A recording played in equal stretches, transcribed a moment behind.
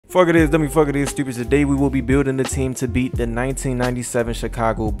Fuck it is, dummy, fuck it is, stupid. Today we will be building a team to beat the 1997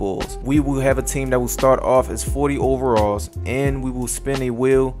 Chicago Bulls. We will have a team that will start off as 40 overalls, and we will spin a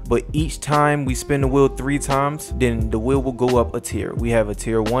wheel, but each time we spin the wheel 3 times, then the wheel will go up a tier. We have a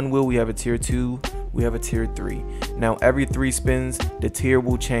tier 1 wheel, we have a tier 2, we have a tier 3. Now every 3 spins, the tier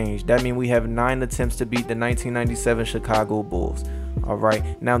will change. That means we have 9 attempts to beat the 1997 Chicago Bulls.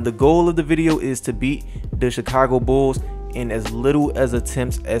 Alright, now the goal of the video is to beat the Chicago Bulls in as little as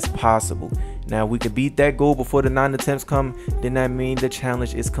attempts as possible. Now we can beat that goal before the 9 attempts come, then that means the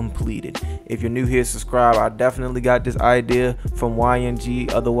challenge is completed. If you're new here, subscribe. I definitely got this idea from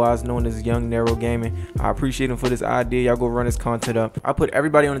YNG, otherwise known as Young Narrow Gaming. I appreciate him for this idea. Y'all go run this content up. I put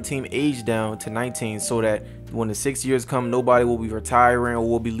everybody on the team age down to 19 so that when the 6 years come, nobody will be retiring or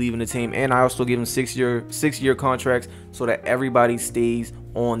will be leaving the team. And I also give them 6-year contracts so that everybody stays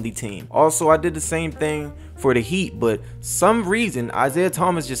on the team. Also, I did the same thing for the Heat, but some reason Isaiah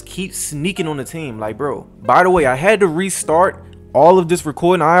Thomas just keeps sneaking on the team. Like, bro, by the way, I had to restart all of this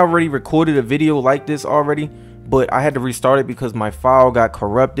recording. I already recorded a video like this already, but I had to restart it because my file got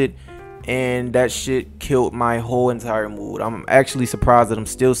corrupted, and that shit killed my whole entire mood. I'm actually surprised that I'm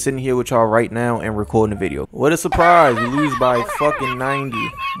still sitting here with y'all right now and recording a video. What a surprise. We lose by fucking 90.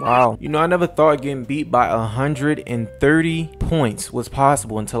 Wow. You know, I never thought getting beat by 130 points was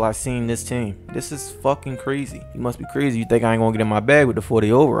possible until I seen this team. This is fucking crazy. You must be crazy. You think I ain't gonna get in my bag with the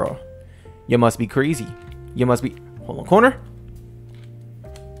 40 overall. You must be crazy. You must be. Hold on, corner.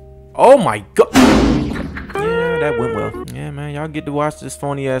 Oh my god. Yeah, that went well. Yeah, man, y'all get to watch this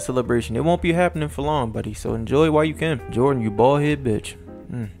phony ass celebration. It won't be happening for long, buddy, so enjoy while you can. Jordan, you bald head bitch.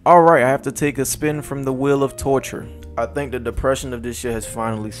 Alright, I have to take a spin from the wheel of torture. I think the depression of this shit has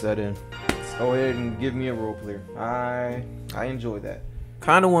finally set in. Let's go ahead and give me a role player. I enjoy that.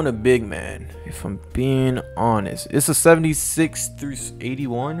 Kind of want a big man, if I'm being honest. It's a 76 through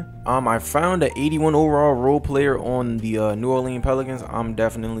 81. I found an 81 overall role player on the New Orleans Pelicans. I'm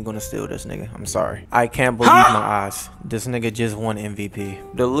definitely gonna steal this nigga. I'm sorry. I can't believe my eyes. This nigga just won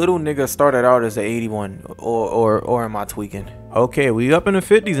MVP. The little nigga started out as an 81, or am I tweaking? Okay, we up in the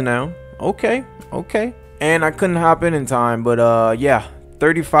 50s now. Okay. And I couldn't hop in time, but yeah,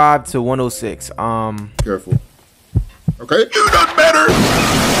 35 to 106. Careful. Okay. You done better.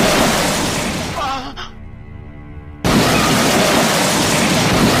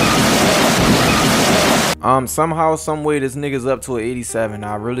 Somehow, some way, this nigga's up to an 87.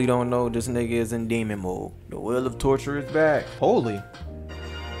 I really don't know. This nigga is in demon mode. The wheel of torture is back. Holy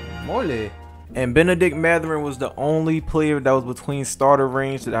moly. And Benedict Mathurin was the only player that was between starter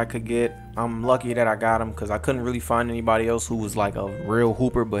range that I could get. I'm lucky that I got him because I couldn't really find anybody else who was like a real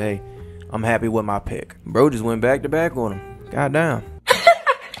hooper, but hey, I'm happy with my pick. Bro just went back to back on him. Goddamn.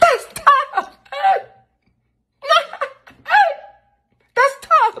 That's tough. That's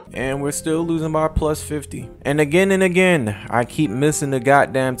tough. And we're still losing by plus 50. And again, I keep missing the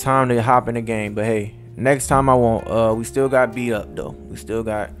goddamn time to hop in the game. But hey, next time I won't. We still got beat up though. We still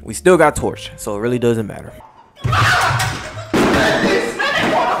got torched. So it really doesn't matter.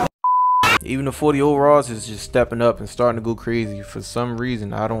 Even the 40 overalls is just stepping up and starting to go crazy for some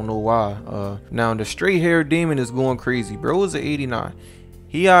reason. I don't know why. Now the straight hair demon is going crazy. Bro was an 89.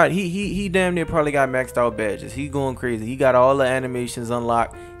 He damn near probably got maxed out badges. He going crazy. He got all the animations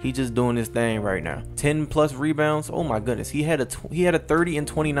unlocked. He just doing his thing right now. 10 plus rebounds. Oh my goodness. He had a 30 and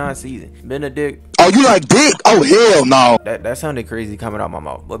 29 season. Benedict. Oh, you like dick? Oh hell no. That sounded crazy coming out my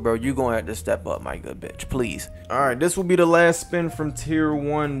mouth. But bro, you gonna have to step up, my good bitch. Please. Alright, this will be the last spin from tier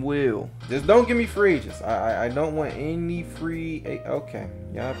 1 wheel. Just don't give me free agents. I don't want any free. Okay.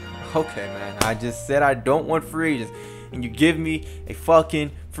 Yep. Okay, man. I just said I don't want free agents. And you give me a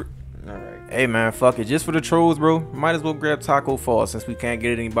fucking free. Alright. Hey man, fuck it. Just for the trolls, bro. Might as well grab Taco Fall since we can't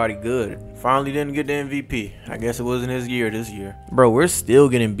get anybody good. Finally didn't get the MVP. I guess it wasn't his year this year. Bro, we're still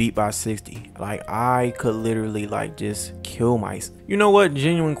getting beat by 60. Like, I could literally like just kill myself. You know what?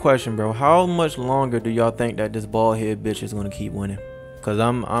 Genuine question, bro. How much longer do y'all think that this bald head bitch is gonna keep winning? Cause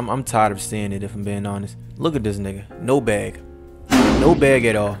I'm tired of seeing it, if I'm being honest. Look at this nigga. No bag. No bag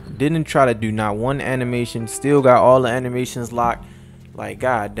at all. Didn't try to do not one animation. Still got all the animations locked. Like,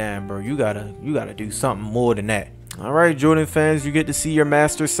 goddamn, bro, you gotta do something more than that. All right, Jordan fans, you get to see your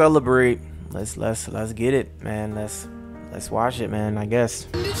master celebrate. Let's get it, man. Let's watch it, man. I guess.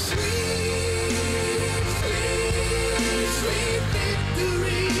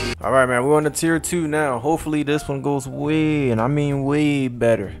 All right, man. We're on to tier 2 now. Hopefully, this one goes way, and I mean way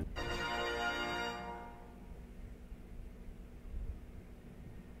better.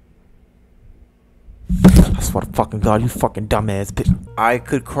 swear to fucking God, you fucking dumbass bitch. I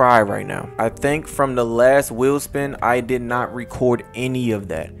could cry right now. I think from the last wheel spin, I did not record any of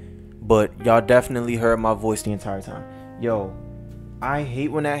that. but y'all definitely heard my voice the entire time. Yo, I hate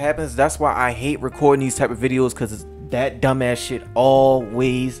when that happens. That's why I hate recording these type of videos, because that dumbass shit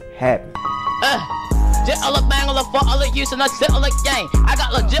always happens. All the bang on the fuck, all the use and I sit on the gang. I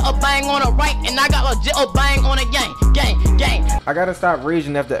got legit a bang on the right, and I got legit a bang on the gang. I gotta stop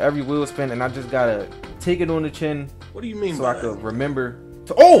raging after every wheel spin, and I just gotta take it on the chin. What do you mean so by I that? could remember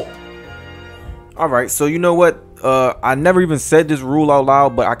to, oh! Alright, so you know what? I never even said this rule out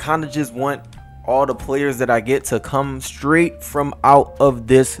loud, but I kind of just want all the players that I get to come straight from out of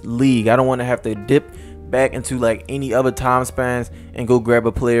this league. I don't want to have to dip back into like any other time spans and go grab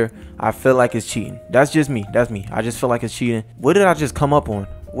a player. I feel like it's cheating. That's just me. That's me. I just feel like it's cheating. What did I just come up on?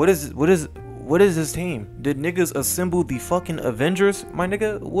 What is this team? Did niggas assemble the fucking Avengers? My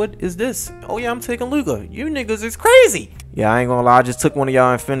nigga, what is this? Oh yeah, I'm taking Luka. You niggas is crazy. Yeah, I ain't gonna lie, I just took one of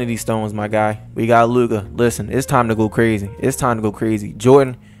y'all Infinity Stones, my guy. We got Luka. Listen, it's time to go crazy. It's time to go crazy.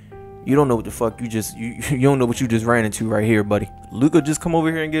 Jordan, you don't know what the fuck you don't know what you just ran into right here, buddy. Luka just come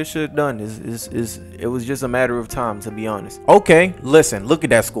over here and get shit done. It was just a matter of time, to be honest. Okay, listen, look at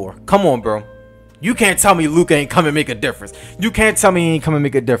that score. Come on, bro. You can't tell me Luka ain't come and make a difference. You can't tell me he ain't come and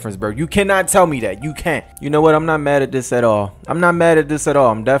make a difference, bro. You cannot tell me that. You can't. You know what? I'm not mad at this at all. I'm not mad at this at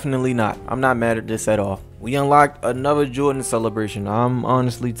all. I'm definitely not. I'm not mad at this at all. We unlocked another Jordan celebration. I'm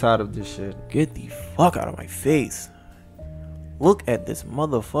honestly tired of this shit. Get the fuck out of my face. Look at this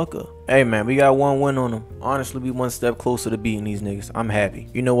motherfucker. Hey man, we got one win on him. Honestly, we one step closer to beating these niggas. I'm happy.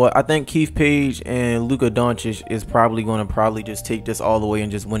 You know what? I think Keith Page and Luka Doncic is probably gonna just take this all the way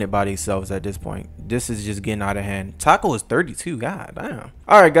and just win it by themselves at this point. This is just getting out of hand. Taco is 32. God damn.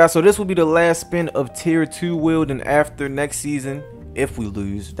 Alright guys, so this will be the last spin of tier 2 wheel. And after next season, if we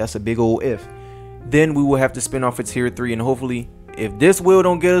lose, that's a big old if, then we will have to spin off a tier 3, and hopefully if this wheel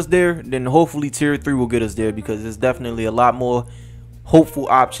don't get us there, then hopefully tier 3 will get us there, because there's definitely a lot more hopeful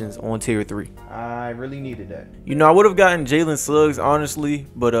options on tier 3. I really needed that. You know, I would have gotten Jalen Suggs, honestly,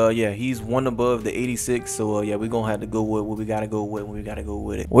 but yeah, he's one above the 86, so yeah, we're gonna have to go with what we gotta go with when we gotta go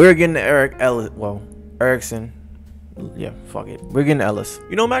with it. We're getting Erickson. Yeah, fuck it. We're getting Ellis.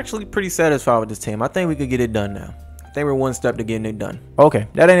 You know, I'm actually pretty satisfied with this team. I think we could get it done now. I think we're one step to getting it done. Okay,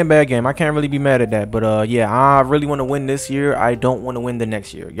 that ain't a bad game. I can't really be mad at that. But yeah, I really want to win this year. I don't want to win the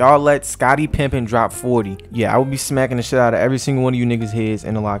next year. Y'all let Scottie Pippen drop 40. Yeah, I would be smacking the shit out of every single one of you niggas' heads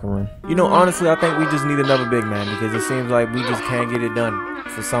in the locker room. You know, honestly, I think we just need another big man, because it seems like we just can't get it done.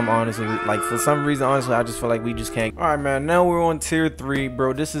 For some reason, honestly, I just feel like we just can't. All right, man. Now we're on tier 3,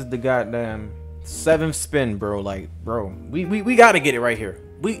 bro. This is the goddamn 7th spin, bro. Like, bro, we gotta get it right here.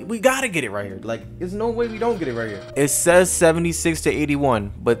 We gotta get it right here. Like, there's no way we don't get it right here. It says 76 to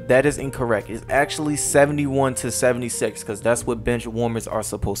 81, but that is incorrect. It's actually 71 to 76, because that's what bench warmers are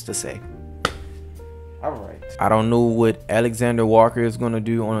supposed to say. All right. I don't know what Alexander Walker is gonna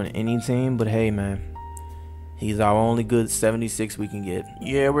do on any team, but hey, man, he's our only good 76 we can get.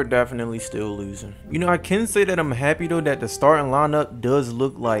 Yeah, we're definitely still losing. You know, I can say that I'm happy though that the starting lineup does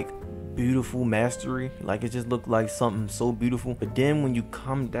look like beautiful mastery. Like, it just looked like something so beautiful. But then when you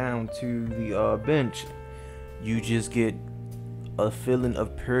come down to the bench, you just get a feeling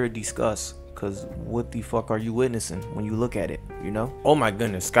of pure disgust, because what the fuck are you witnessing when you look at it, you know? Oh my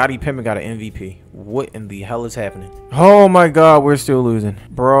goodness, Scottie Pippen got an MVP. What in the hell is happening? Oh my god, we're still losing,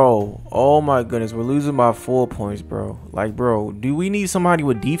 bro. Oh my goodness, we're losing by 4 points, bro. Like, bro, do we need somebody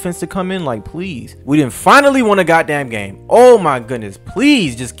with defense to come in? Like, please. We didn't finally win a goddamn game. Oh my goodness,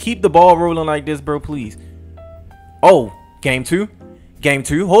 please just keep the ball rolling like this, bro, please. Oh, game 2,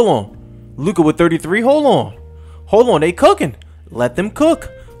 hold on. Luka with 33. Hold on, they cooking. Let them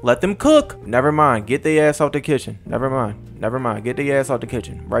cook. Never mind, get their ass out the kitchen. Never mind, get their ass out the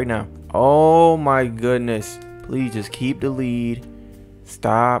kitchen right now. Oh my goodness, please just keep the lead.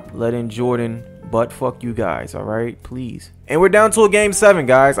 Stop letting Jordan butt fuck you guys, all right? Please. And we're down to a game 7,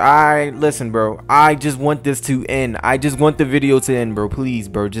 guys. Listen, bro, I just want this to end. I just want the video to end, bro. Please,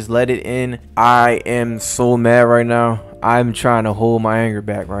 bro, just let it end. I am so mad right now. I'm trying to hold my anger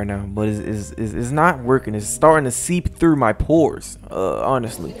back right now, but it's not working. It's starting to seep through my pores,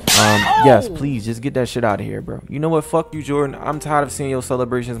 honestly. Yes, please just get that shit out of here, bro. You know what? Fuck you, Jordan. I'm tired of seeing your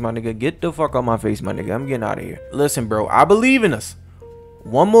celebrations, my nigga. Get the fuck out my face, my nigga. I'm getting out of here. Listen, bro, I believe in us.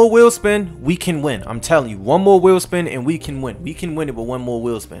 One more wheel spin, we can win. I'm telling you, one more wheel spin and we can win. We can win it with one more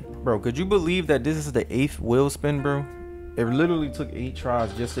wheel spin. Bro, could you believe that this is the 8th wheel spin, bro? It literally took 8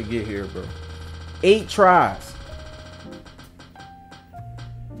 tries just to get here, bro. 8 tries.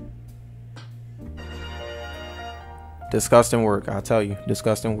 Disgusting work, I tell you.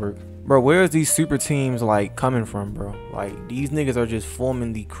 Disgusting work. Bro, where is these super teams like coming from, bro? Like, these niggas are just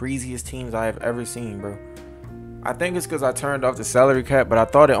forming the craziest teams I have ever seen, bro. I think it's because I turned off the salary cap, but I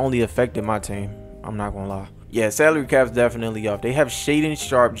thought it only affected my team. I'm not gonna lie. Yeah, salary cap's definitely off. They have Shaden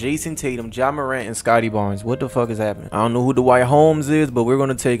Sharp, Jason Tatum, Ja Morant, and Scotty Barnes. What the fuck is happening? I don't know who Dwight Holmes is, but we're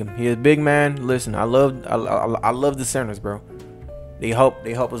gonna take him. He is big man. Listen, I love the centers, bro. They help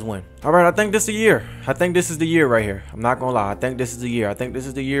us win. All right, I think this is the year. I think this is the year right here. I'm not gonna lie. I think this is the year. I think this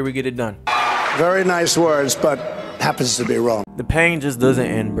is the year we get it done. Very nice words, but happens to be wrong. The pain just doesn't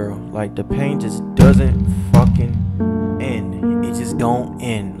end, bro. Like, the pain just doesn't fucking end. It just don't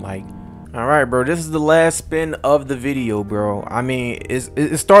end. Like, all right, bro, this is the last spin of the video, bro. I mean, it's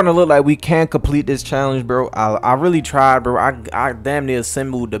starting to look like we can't complete this challenge, bro. I really tried, bro. I damn near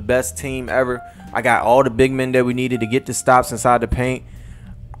assembled the best team ever. I got all the big men that we needed to get the stops inside the paint.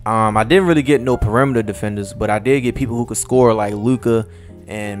 I didn't really get no perimeter defenders, but I did get people who could score, like Luka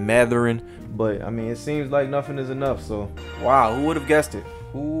and Mathurin. But I mean, it seems like nothing is enough. So wow, who would have guessed it?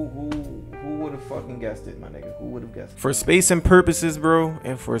 Who would have fucking guessed it, my nigga? Who would have guessed it? For space and purposes, bro,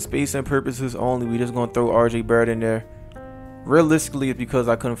 and for space and purposes only, we just gonna throw RJ Barrett in there. Realistically, it's because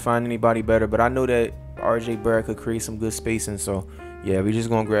I couldn't find anybody better, but I know that RJ Barrett could create some good spacing, so yeah, we just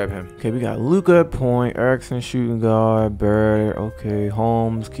gonna grab him. Okay, we got Luka at point, Erickson shooting guard, Barrett, okay,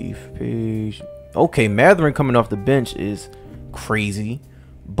 Holmes, Keith Page. Okay, Mathurin coming off the bench is crazy,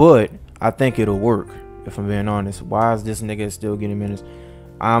 but I think it'll work, if I'm being honest. Why is this nigga still getting minutes?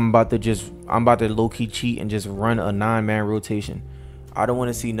 I'm about to low-key cheat and just run a 9-man rotation. I don't want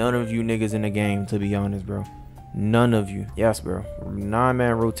to see none of you niggas in the game, to be honest, bro. None of you. Yes, bro.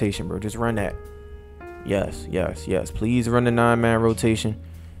 9-man rotation, bro. Just run that. Yes. Please run the 9-man rotation.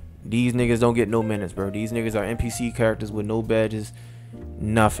 These niggas don't get no minutes, bro. These niggas are NPC characters with no badges.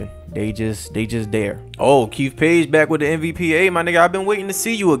 Nothing. They just there. Oh, Keith Page back with the MVP. Hey, my nigga, I've been waiting to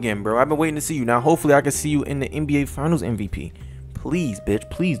see you again, bro. I've been waiting to see you. Now, hopefully, I can see you in the NBA Finals MVP. Please, bitch.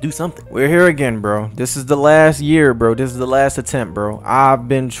 Please do something. We're here again, bro. This is the last year, bro. This is the last attempt, bro. I've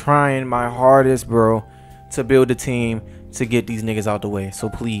been trying my hardest, bro, to build a team to get these niggas out the way. So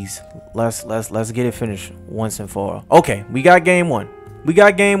please, let's get it finished once and for all. Okay, we got game one.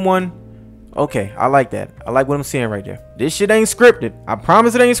 Okay, I like that. I like what I'm seeing right there. This shit ain't scripted. I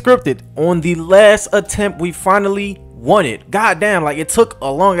promise it ain't scripted. On the last attempt, we finally won it. God damn, like, it took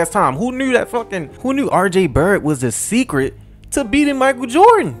a long ass time. Who knew RJ Barrett was the secret to beating Michael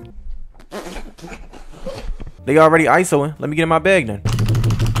Jordan? They already ISOing. Let me get in my bag then.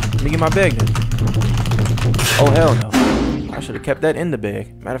 Oh, hell no. I should have kept that in the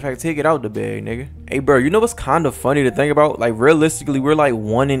bag. Matter of fact, take it out the bag, nigga. Hey, bro, you know what's kind of funny to think about? Like, realistically, we're like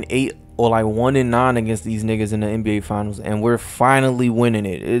 1-8 or like 1-9 against these niggas in the NBA Finals, and we're finally winning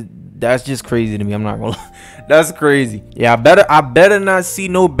it. That's just crazy to me. I'm not gonna lie. That's crazy. Yeah, I better not see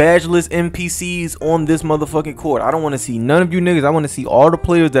no badgeless NPCs on this motherfucking court. I don't want to see none of you niggas. I want to see all the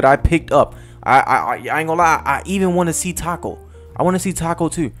players that I picked up. I ain't gonna lie. I even want to see Taco. I want to see Taco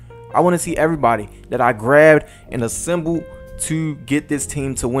too. I want to see everybody that I grabbed and assembled to get this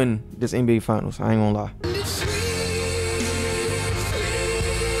team to win this NBA Finals. I ain't gonna lie.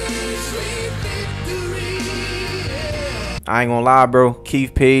 I ain't gonna lie, bro.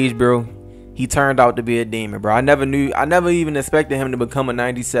 Keith Page, bro, he turned out to be a demon, bro. I never even expected him to become a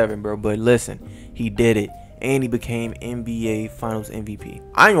 97, bro. But listen, he did it. And he became NBA Finals MVP.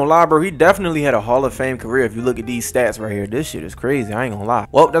 I ain't gonna lie, bro. He definitely had a Hall of Fame career. If you look at these stats right here, this shit is crazy. I ain't gonna lie.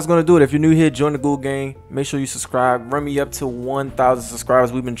 Well, that's gonna do it. If you're new here, join the Google gang. Make sure you subscribe. Run me up to 1,000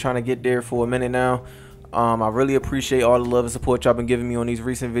 subscribers. We've been trying to get there for a minute now. I really appreciate all the love and support y'all been giving me on these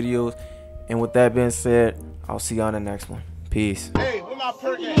recent videos. And with that being said, I'll see y'all in the next one. Peace. Hey, where my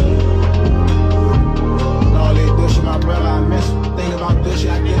perk at? All they do shit, my brother, I miss him. Think about this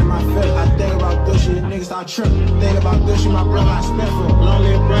shit, I get in my feelings. I think about this shit, niggas start tripping. Think about this shit, my brother, I spent for him.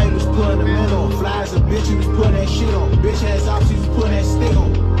 Lonely brain was putting the middle. Fly as a bitch, he was putting that shit on. Bitch ass off, she was putting that stick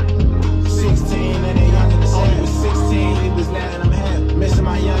on.